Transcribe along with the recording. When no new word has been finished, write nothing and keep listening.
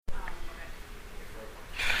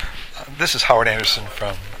This is Howard Anderson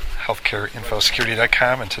from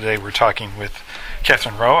healthcareinfosecurity.com, and today we're talking with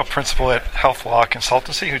Catherine Rowe, a principal at Health Law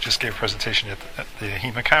Consultancy, who just gave a presentation at the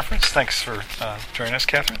HEMA conference. Thanks for joining us,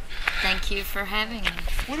 Catherine. Thank you for having me.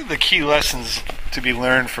 What are the key lessons to be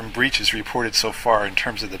learned from breaches reported so far in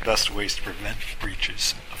terms of the best ways to prevent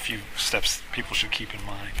breaches? A few steps people should keep in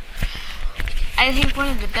mind. I think one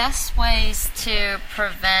of the best ways to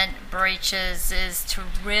prevent breaches is to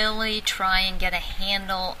really try and get a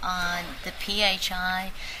handle on the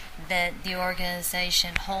PHI that the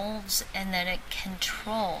organization holds and that it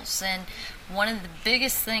controls. And one of the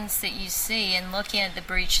biggest things that you see in looking at the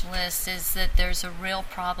breach list is that there's a real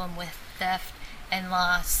problem with theft and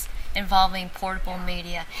loss involving portable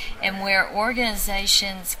media. And where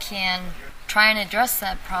organizations can try and address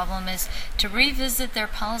that problem is to revisit their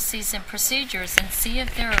policies and procedures and see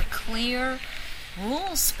if there are clear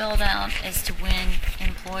rules spelled out as to when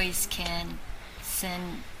employees can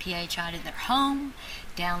send PHI to their home,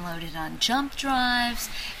 download it on jump drives,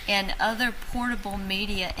 and other portable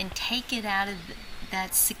media, and take it out of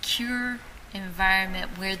that secure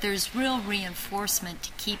environment where there's real reinforcement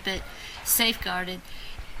to keep it safeguarded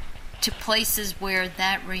to places where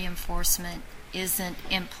that reinforcement isn't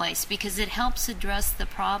in place, because it helps address the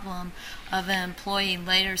problem of an employee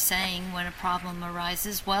later saying when a problem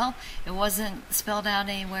arises, well, it wasn't spelled out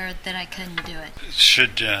anywhere that I couldn't do it.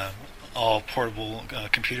 Should all portable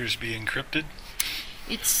computers be encrypted?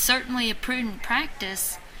 It's certainly a prudent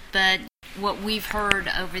practice, but what we've heard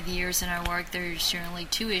over the years in our work, there's generally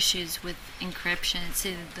two issues with encryption. It's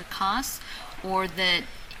either the cost or that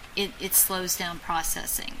it slows down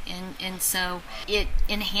processing. And so it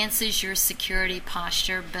enhances your security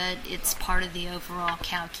posture, but it's part of the overall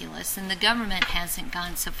calculus. And the government hasn't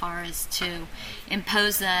gone so far as to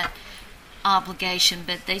impose that obligation,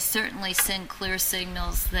 but they certainly send clear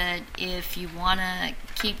signals that if you want to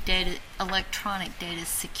keep electronic data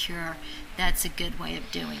secure, that's a good way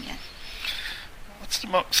of doing it. What's the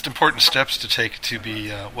most important steps to take to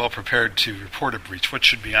be well prepared to report a breach? What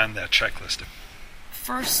should be on that checklist?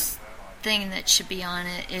 First thing that should be on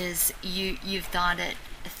it is you've thought it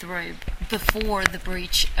through before the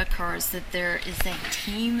breach occurs, that there is a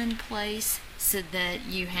team in place so that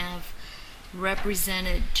you have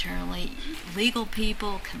represented generally legal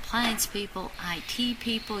people, compliance people, IT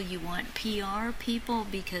people. You want PR people,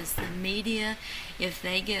 because the media, if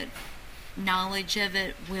they get knowledge of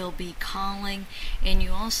it, will be calling. And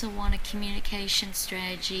you also want a communication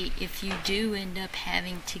strategy if you do end up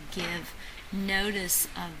having to give notice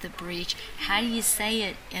of the breach. How do you say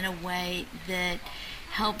it in a way that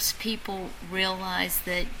helps people realize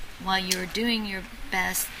that while you're doing your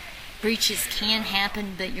best, breaches can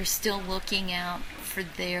happen, but you're still looking out for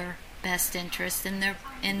their best interest and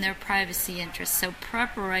their privacy interests. So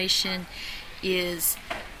preparation is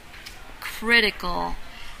critical.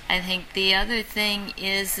 I think the other thing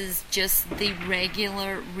is just the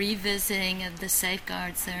regular revisiting of the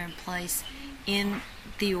safeguards that are in place in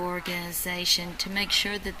the organization to make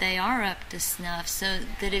sure that they are up to snuff, so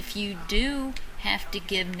that if you do have to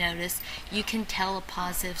give notice, you can tell a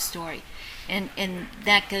positive story. And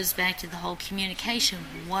that goes back to the whole communication.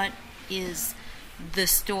 What is the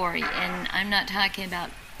story? And I'm not talking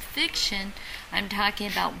about fiction. I'm talking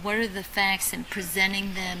about what are the facts and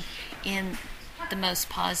presenting them in the most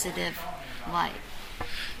positive light.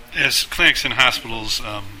 As clinics and hospitals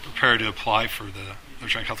prepare to apply for the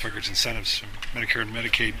electronic health records incentives from Medicare and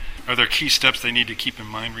Medicaid, are there key steps they need to keep in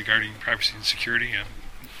mind regarding privacy and security?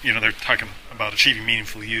 They're talking about achieving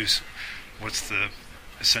meaningful use. What's the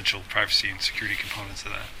essential privacy and security components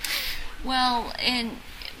of that? Well,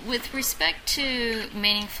 with respect to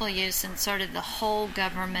meaningful use and sort of the whole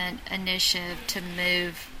government initiative to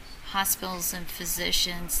move hospitals and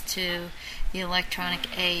physicians to the electronic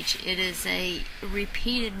age, it is a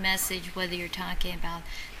repeated message, whether you're talking about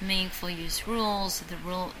meaningful use rules,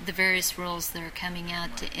 the various rules that are coming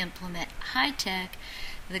out to implement high tech.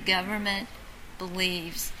 The government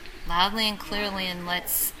believes loudly and clearly, and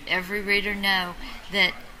lets every reader know,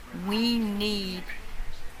 that we need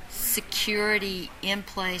security in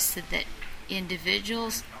place so that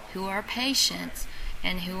individuals who are patients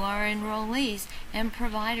and who are enrollees and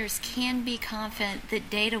providers can be confident that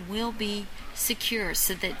data will be secure,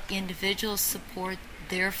 so that individuals support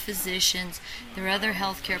their physicians, their other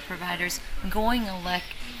healthcare providers going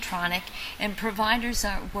electronic, and providers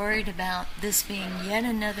aren't worried about this being yet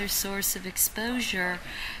another source of exposure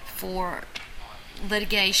for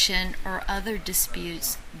litigation or other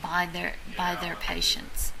disputes by their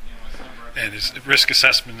patients. And is risk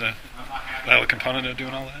assessment a valid component of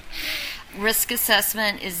doing all that? Risk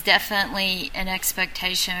assessment is definitely an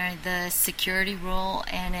expectation of the security rule,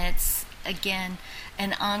 and it's again,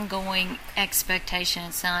 an ongoing expectation.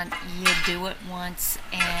 It's not you do it once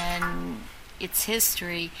and it's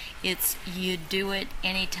history. It's you do it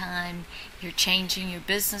anytime you're changing your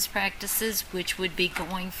business practices, which would be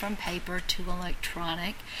going from paper to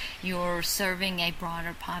electronic. You're serving a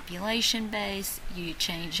broader population base. You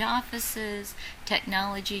change offices.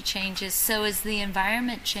 Technology changes. So as the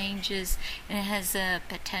environment changes, and it has a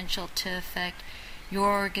potential to affect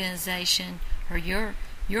your organization or your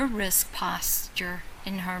risk posture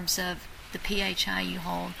in terms of the PHI you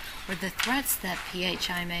hold or the threats that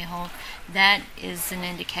PHI may hold, that is an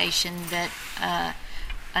indication that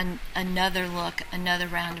another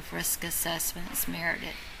round of risk assessment is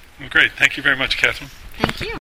merited. Well, great. Thank you very much, Catherine. Thank you.